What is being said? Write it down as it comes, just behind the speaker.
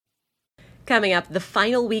Coming up, the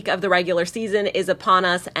final week of the regular season is upon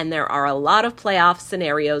us, and there are a lot of playoff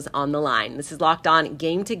scenarios on the line. This is Locked On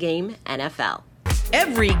Game to Game NFL.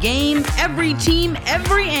 Every game, every team,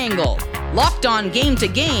 every angle. Locked On Game to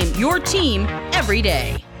Game, your team every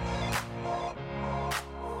day.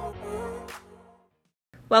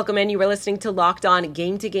 Welcome in. You were listening to Locked On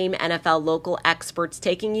Game to Game NFL, local experts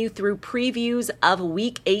taking you through previews of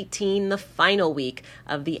Week 18, the final week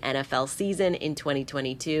of the NFL season in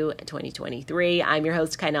 2022 and 2023. I'm your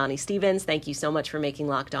host, Kainani Stevens. Thank you so much for making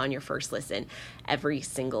Locked On your first listen every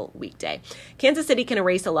single weekday. Kansas City can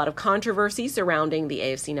erase a lot of controversy surrounding the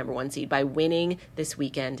AFC number one seed by winning this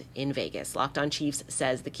weekend in Vegas. Locked On Chiefs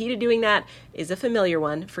says the key to doing that is a familiar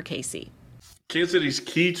one for KC. Kansas City's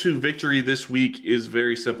key to victory this week is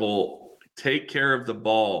very simple. Take care of the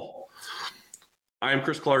ball. I'm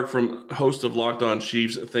Chris Clark, host of Locked On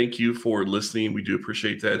Chiefs. Thank you for listening. We do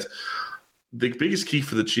appreciate that. The biggest key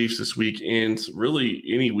for the Chiefs this week, and really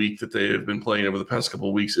any week that they have been playing over the past couple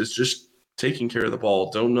of weeks, is just taking care of the ball.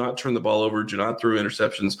 Do not turn the ball over. Do not throw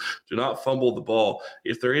interceptions. Do not fumble the ball.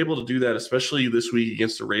 If they're able to do that, especially this week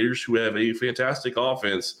against the Raiders, who have a fantastic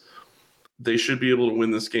offense, they should be able to win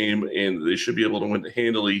this game, and they should be able to win it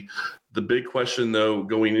handily. The big question, though,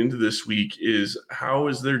 going into this week is how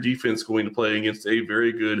is their defense going to play against a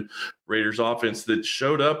very good Raiders offense that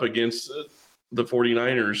showed up against the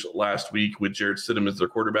 49ers last week with Jarrett Stidham as their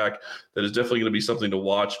quarterback? That is definitely going to be something to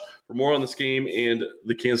watch. For more on this game and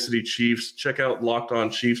the Kansas City Chiefs, check out Locked On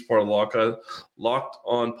Chiefs, part of Locked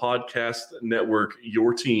On Podcast Network,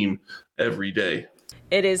 your team every day.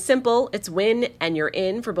 It is simple. It's win and you're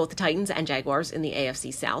in for both the Titans and Jaguars in the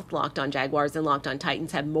AFC South. Locked On Jaguars and Locked On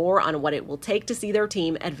Titans have more on what it will take to see their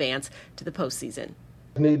team advance to the postseason.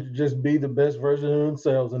 They need to just be the best version of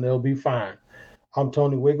themselves and they'll be fine. I'm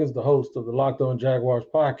Tony Wiggins, the host of the Locked On Jaguars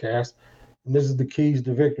podcast, and this is the keys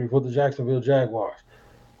to victory for the Jacksonville Jaguars.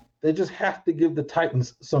 They just have to give the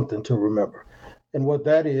Titans something to remember. And what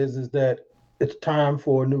that is that it's time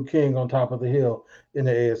for a new king on top of the hill in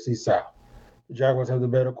the AFC South. The Jaguars have the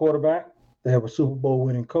better quarterback. They have a Super Bowl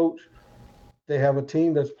winning coach. They have a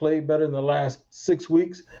team that's played better in the last 6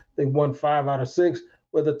 weeks. They won 5 out of 6,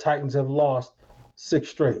 where the Titans have lost 6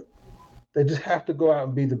 straight. They just have to go out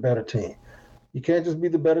and be the better team. You can't just be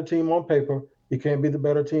the better team on paper. You can't be the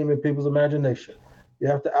better team in people's imagination. You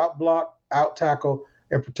have to out-block, out-tackle,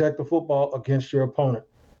 and protect the football against your opponent.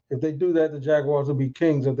 If they do that, the Jaguars will be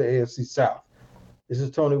kings of the AFC South. This is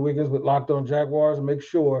Tony Wiggins with Locked On Jaguars. Make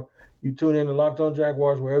sure you tune in to Locked On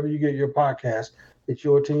Jaguars wherever you get your podcast. It's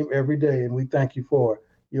your team every day, and we thank you for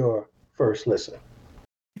your first listen.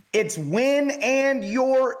 It's win and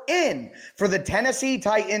you're in for the Tennessee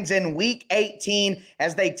Titans in Week 18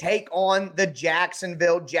 as they take on the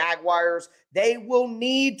Jacksonville Jaguars. They will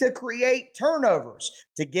need to create turnovers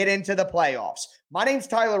to get into the playoffs. My name's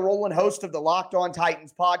Tyler Rowland, host of the Locked On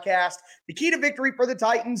Titans podcast. The key to victory for the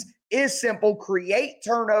Titans is simple: create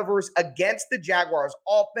turnovers against the Jaguars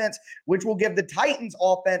offense, which will give the Titans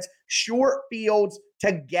offense short fields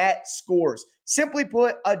to get scores. Simply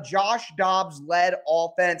put, a Josh Dobbs-led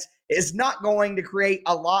offense is not going to create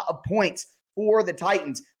a lot of points for the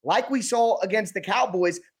Titans. Like we saw against the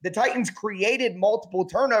Cowboys, the Titans created multiple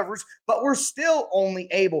turnovers, but were still only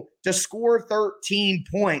able to score 13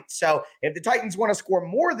 points. So if the Titans want to score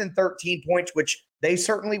more than 13 points, which they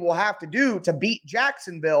certainly will have to do to beat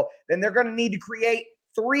Jacksonville, then they're going to need to create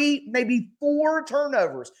 3, maybe 4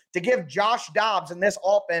 turnovers to give Josh Dobbs and this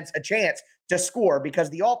offense a chance to score, because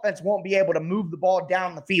the offense won't be able to move the ball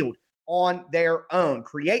down the field on their own.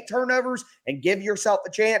 Create turnovers and give yourself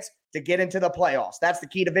a chance to get into the playoffs. That's the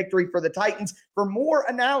key to victory for the Titans. For more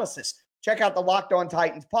analysis, check out the Locked On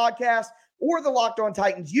Titans podcast or the Locked On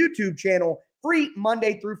Titans YouTube channel. Free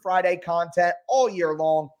Monday through Friday content all year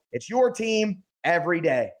long. It's your team every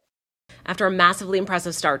day. After a massively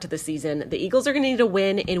impressive start to the season, the Eagles are going to need a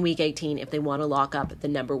win in Week 18 if they want to lock up the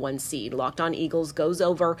number one seed. Locked On Eagles goes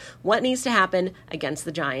over what needs to happen against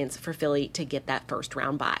the Giants for Philly to get that first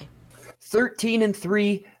round bye.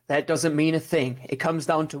 13-3, that doesn't mean a thing. It comes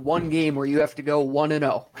down to one game where you have to go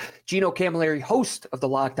 1-0. Gino Camilleri, host of the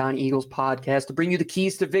Locked On Eagles podcast, to bring you the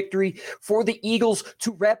keys to victory for the Eagles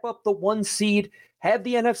to wrap up the 1 seed, have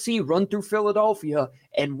the NFC run through Philadelphia,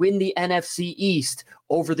 and win the NFC East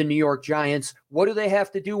over the New York Giants. What do they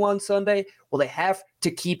have to do on Sunday? Well, they have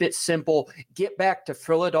to keep it simple. Get back to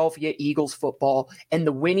Philadelphia Eagles football and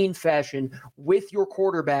the winning fashion with your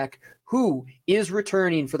quarterback, who is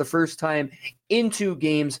returning for the first time in 2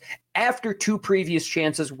 games after 2 previous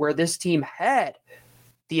chances where this team had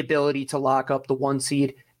the ability to lock up the 1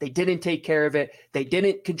 seed They didn't take care of it. They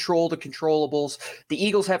didn't control the controllables. The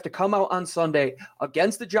Eagles have to come out on Sunday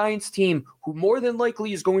against the Giants team, who more than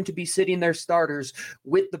likely is going to be sitting their starters,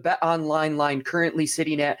 with the BetOnline line currently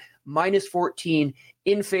sitting at -14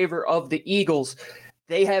 in favor of the Eagles.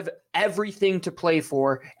 They have everything to play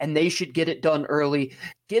for, and they should get it done early.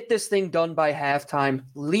 Get this thing done by halftime.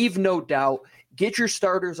 Leave no doubt. Get your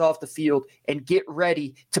starters off the field and get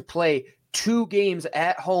ready to play 2 games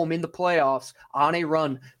at home in the playoffs on a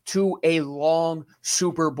run to a long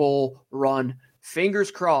Super Bowl run. Fingers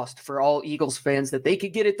crossed for all Eagles fans that they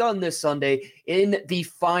could get it done this Sunday in the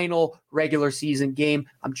final regular season game.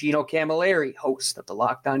 I'm Gino Camilleri, host of the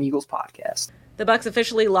Locked On Eagles podcast. The Bucs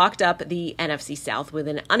officially locked up the NFC South with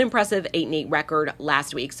an unimpressive 8-8 record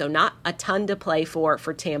last week, so not a ton to play for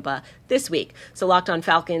Tampa this week. So Locked On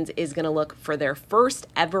Falcons is going to look for their first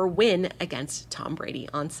ever win against Tom Brady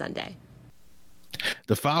on Sunday.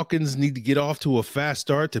 The Falcons need to get off to a fast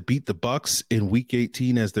start to beat the Bucs in Week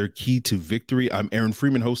 18 as their key to victory. I'm Aaron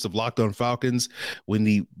Freeman, host of Locked On Falcons. When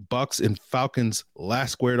the Bucs and Falcons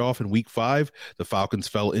last squared off in Week 5, the Falcons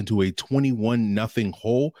fell into a 21-0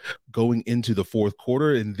 hole going into the fourth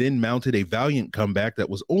quarter and then mounted a valiant comeback that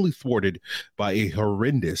was only thwarted by a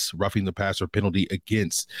horrendous roughing the passer penalty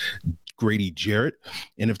against Grady Jarrett.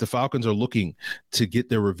 And if the Falcons are looking to get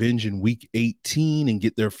their revenge in Week 18 and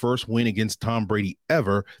get their first win against Tom Brady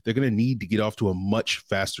ever, they're going to need to get off to a much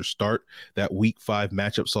faster start. That Week 5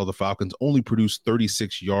 matchup saw the Falcons only produce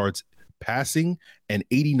 36 yards passing and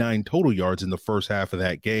 89 total yards in the first half of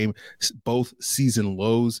that game, both season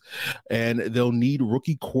lows. And they'll need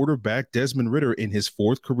rookie quarterback Desmond Ridder in his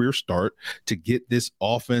 4th career start to get this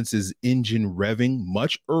offense's engine revving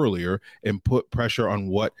much earlier and put pressure on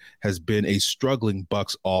what has been a struggling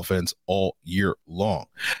Bucs offense all year long.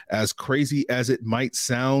 As crazy as it might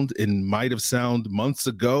sound and might have sounded months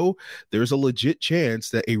ago, there's a legit chance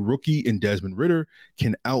that a rookie in Desmond Ridder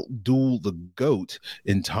can outduel the GOAT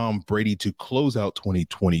in Tom Brady to close out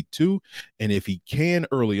 2022. And if he can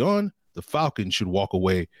early on, the Falcons should walk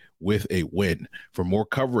away with a win. For more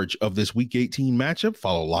coverage of this Week 18 matchup,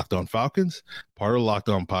 follow Locked On Falcons, part of Locked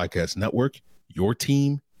On Podcast Network, your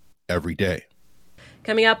team every day.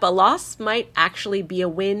 Coming up, a loss might actually be a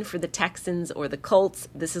win for the Texans or the Colts.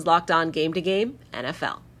 This is Locked On Game to Game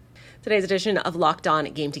NFL. Today's edition of Locked On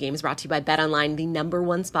Game to Game is brought to you by BetOnline, the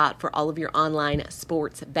 #1 spot for all of your online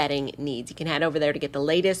sports betting needs. You can head over there to get the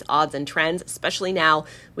latest odds and trends, especially now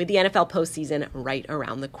with the NFL postseason right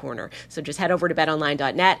around the corner. So just head over to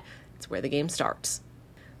betonline.net. It's where the game starts.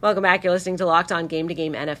 Welcome back. You're listening to Locked On Game to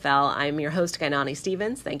Game NFL. I'm your host, Kainani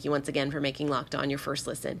Stevens. Thank you once again for making Locked On your first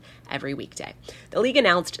listen every weekday. The league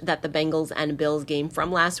announced that the Bengals and Bills game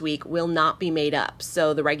from last week will not be made up,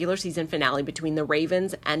 so the regular season finale between the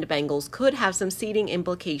Ravens and Bengals could have some seeding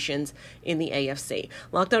implications in the AFC.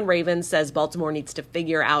 Locked On Ravens says Baltimore needs to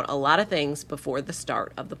figure out a lot of things before the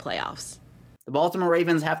start of the playoffs. The Baltimore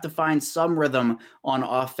Ravens have to find some rhythm on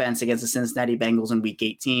offense against the Cincinnati Bengals in Week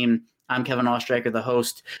 18. I'm Kevin Oestreicher, the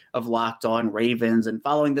host of Locked On Ravens. And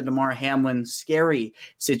following the Damar Hamlin scary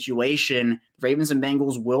situation, Ravens and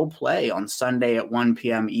Bengals will play on Sunday at 1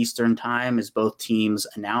 p.m. Eastern time, as both teams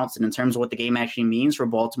announced. And in terms of what the game actually means for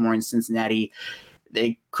Baltimore and Cincinnati,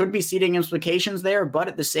 they could be seeding implications there, but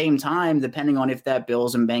at the same time, depending on if that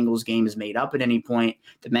Bills and Bengals game is made up at any point,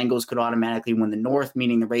 the Bengals could automatically win the North,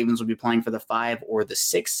 meaning the Ravens will be playing for the 5 or the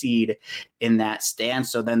 6 seed in that stance.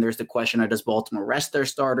 So then there's the question of, does Baltimore rest their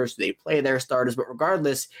starters? Do they play their starters? But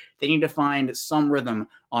regardless, they need to find some rhythm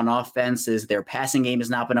on offenses. Their passing game has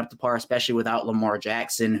not been up to par, especially without Lamar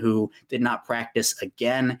Jackson, who did not practice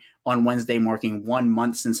again on Wednesday, marking 1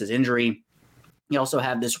 month since his injury. You also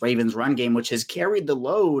have this Ravens run game, which has carried the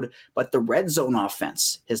load, but the red zone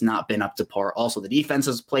offense has not been up to par. Also, the defense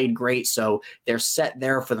has played great, so they're set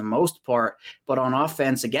there for the most part. But on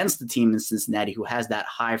offense against the team in Cincinnati, who has that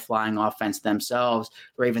high-flying offense themselves,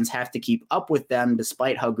 the Ravens have to keep up with them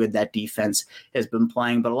despite how good that defense has been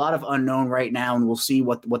playing. But a lot of unknown right now, and we'll see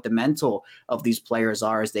what the mental of these players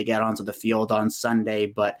are as they get onto the field on Sunday.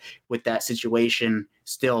 But with that situation,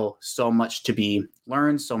 still so much to be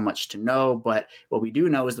learned, so much to know. But what we do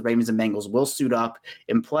know is the Ravens and Bengals will suit up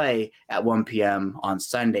and play at 1 p.m. on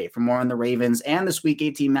Sunday. For more on the Ravens and this Week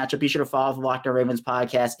 18 matchup, be sure to follow the Locked On Ravens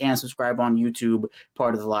podcast and subscribe on YouTube,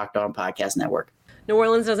 part of the Locked On Podcast Network. New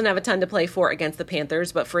Orleans doesn't have a ton to play for against the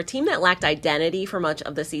Panthers, but for a team that lacked identity for much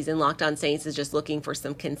of the season, Locked On Saints is just looking for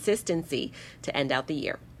some consistency to end out the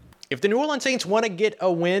year. If the New Orleans Saints want to get a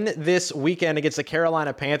win this weekend against the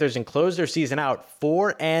Carolina Panthers and close their season out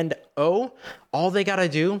 4-0, 4-0, all they got to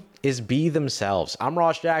do is be themselves. I'm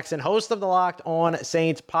Ross Jackson, host of the Locked On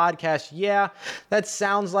Saints podcast. Yeah, that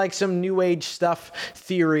sounds like some new age stuff,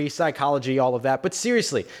 theory, psychology, all of that. But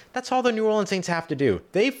seriously, that's all the New Orleans Saints have to do.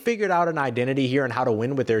 They've figured out an identity here and how to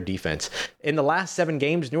win with their defense. In the last 7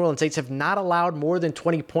 games, New Orleans Saints have not allowed more than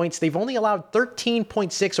 20 points. They've only allowed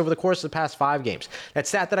 13.6 over the course of the past 5 games. That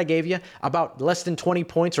stat that I gave you, about less than 20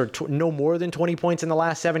 points or no more than 20 points in the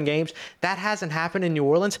last 7 games, that hasn't happened in New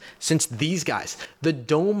Orleans since these guys, the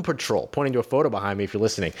Dome Patrol, pointing to a photo behind me if you're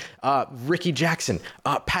listening, Ricky Jackson,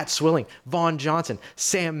 Pat Swilling, Vaughn Johnson,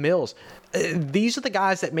 Sam Mills. These are the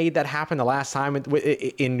guys that made that happen the last time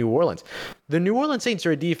in New Orleans. The New Orleans Saints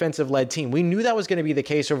are a defensive-led team. We knew that was going to be the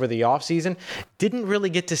case over the offseason. Didn't really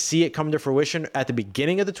get to see it come to fruition at the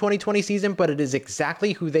beginning of the 2020 season, but it is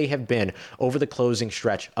exactly who they have been over the closing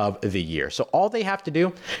stretch of the year. So all they have to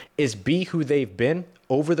do is be who they've been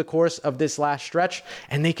over the course of this last stretch,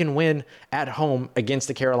 and they can win at home against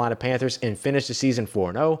the Carolina Panthers and finish the season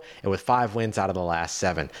 4-0 and with 5 wins out of the last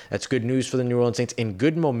 7. That's good news for the New Orleans Saints and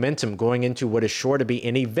good momentum going into what is sure to be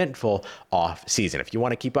an eventful off season. If you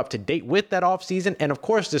want to keep up to date with that off season and of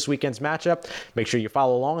course this weekend's matchup, make sure you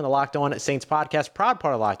follow along on the Locked On Saints podcast, proud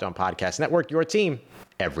part of the Locked On Podcast Network, your team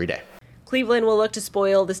every day. Cleveland will look to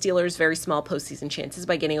spoil the Steelers' very small postseason chances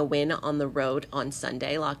by getting a win on the road on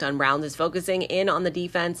Sunday. Locked On Browns is focusing in on the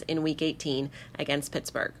defense in Week 18 against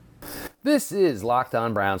Pittsburgh. This is Locked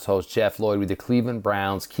On Browns host Jeff Lloyd with the Cleveland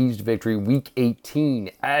Browns keys to victory Week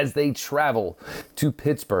 18 as they travel to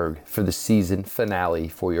Pittsburgh for the season finale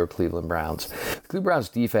for your Cleveland Browns. The Cleveland Browns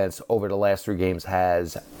defense over the last 3 games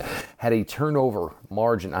has had a turnover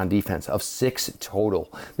margin on defense of 6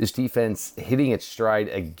 total. This defense hitting its stride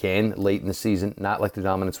again late in the season, not like the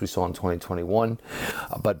dominance we saw in 2021,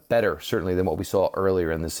 but better certainly than what we saw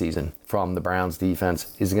earlier in the season from the Browns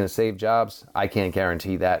defense. Is it going to save jobs? I can't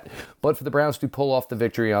guarantee that. But for the Browns to pull off the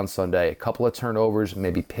victory on Sunday, a couple of turnovers,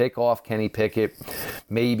 maybe pick off Kenny Pickett,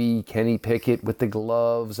 maybe Kenny Pickett with the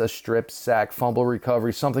gloves, a strip sack, fumble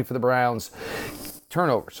recovery, something for the Browns.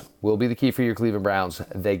 Turnovers will be the key for your Cleveland Browns.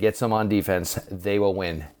 They get some on defense, they will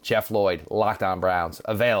win. Jeff Lloyd, Locked On Browns,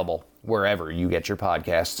 available wherever you get your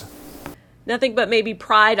podcasts. Nothing but maybe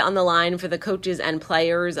pride on the line for the coaches and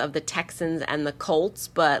players of the Texans and the Colts,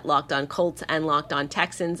 but Locked On Colts and Locked On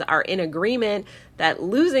Texans are in agreement that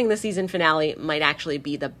losing the season finale might actually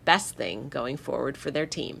be the best thing going forward for their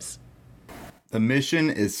teams. The mission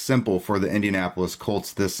is simple for the Indianapolis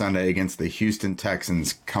Colts this Sunday against the Houston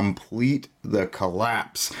Texans. Complete the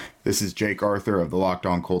collapse. This is Jake Arthur of the Locked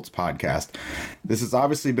On Colts podcast. This has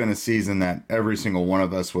obviously been a season that every single one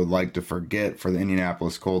of us would like to forget for the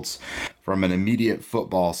Indianapolis Colts from an immediate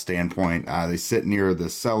football standpoint. They sit near the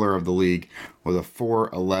cellar of the league with a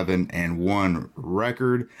 4-11-1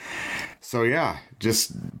 record. So yeah,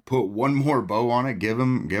 just put one more bow on it. Give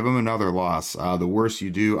them another loss. The worse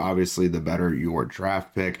you do, obviously, the better your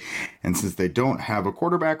draft pick. And since they don't have a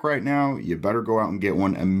quarterback right now, you better go out and get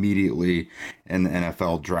one immediately in the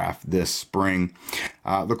NFL draft this spring.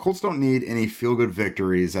 The Colts don't need any feel-good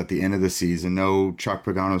victories at the end of the season. No Chuck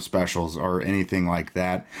Pagano specials or anything like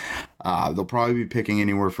that. They'll probably be picking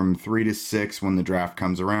anywhere from 3 to 6 when the draft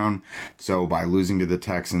comes around. So by losing to the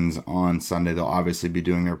Texans on Sunday, they'll obviously be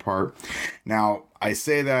doing their part. Now, I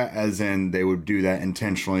say that as in they would do that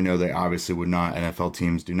intentionally. No, they obviously would not. NFL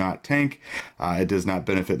teams do not tank. It does not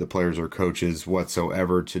benefit the players or coaches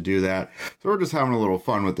whatsoever to do that. So we're just having a little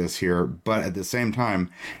fun with this here. But at the same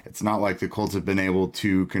time, it's not like the Colts have been able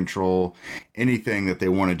to control anything that they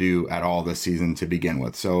want to do at all this season to begin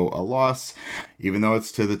with. So a loss, even though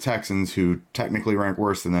it's to the Texans, who technically rank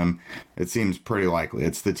worse than them, it seems pretty likely.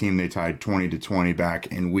 It's the team they tied 20-20 back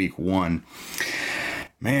in week 1.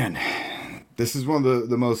 Man, this is one of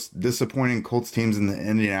the most disappointing Colts teams in the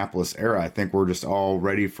Indianapolis era. I think we're just all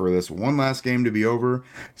ready for this one last game to be over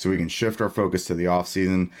so we can shift our focus to the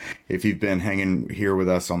offseason. If you've been hanging here with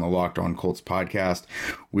us on the Locked On Colts podcast,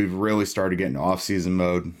 we've really started getting offseason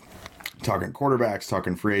mode, talking quarterbacks,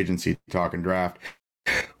 talking free agency, talking draft.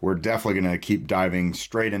 We're definitely going to keep diving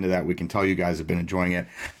straight into that. We can tell you guys have been enjoying it.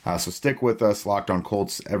 So stick with us, Locked On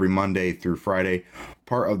Colts, every Monday through Friday,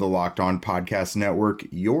 part of the Locked On Podcast Network,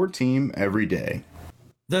 your team every day.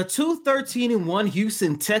 The 2-13-1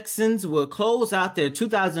 Houston Texans will close out their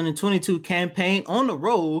 2022 campaign on the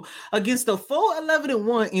road against the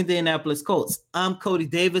 4-11-1 Indianapolis Colts. I'm Cody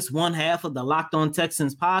Davis, one half of the Locked On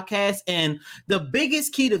Texans podcast, and the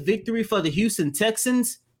biggest key to victory for the Houston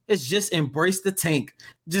Texans is just embrace the tank.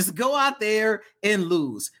 Just go out there and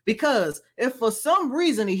lose. Because if for some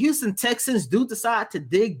reason the Houston Texans do decide to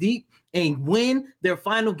dig deep and win their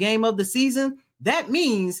final game of the season, that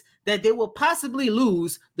means that they will possibly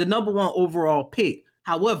lose the number 1 overall pick.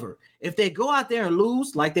 However, if they go out there and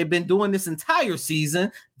lose like they've been doing this entire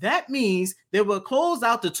season, that means they will close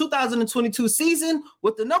out the 2022 season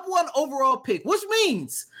with the number 1 overall pick, which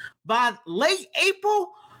means by late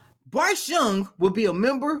April, Bryce Young will be a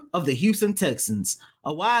member of the Houston Texans.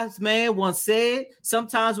 A wise man once said,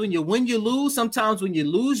 sometimes when you win, you lose. Sometimes when you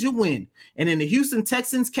lose, you win. And in the Houston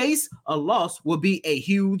Texans case, a loss will be a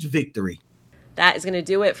huge victory. That is going to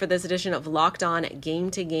do it for this edition of Locked On Game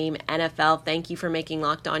to Game NFL. Thank you for making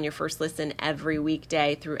Locked On your first listen every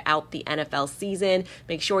weekday throughout the NFL season.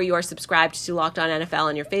 Make sure you are subscribed to Locked On NFL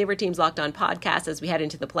and your favorite team's Locked On podcast as we head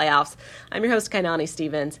into the playoffs. I'm your host, Kainani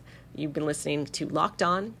Stevens. You've been listening to Locked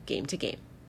On Game to Game.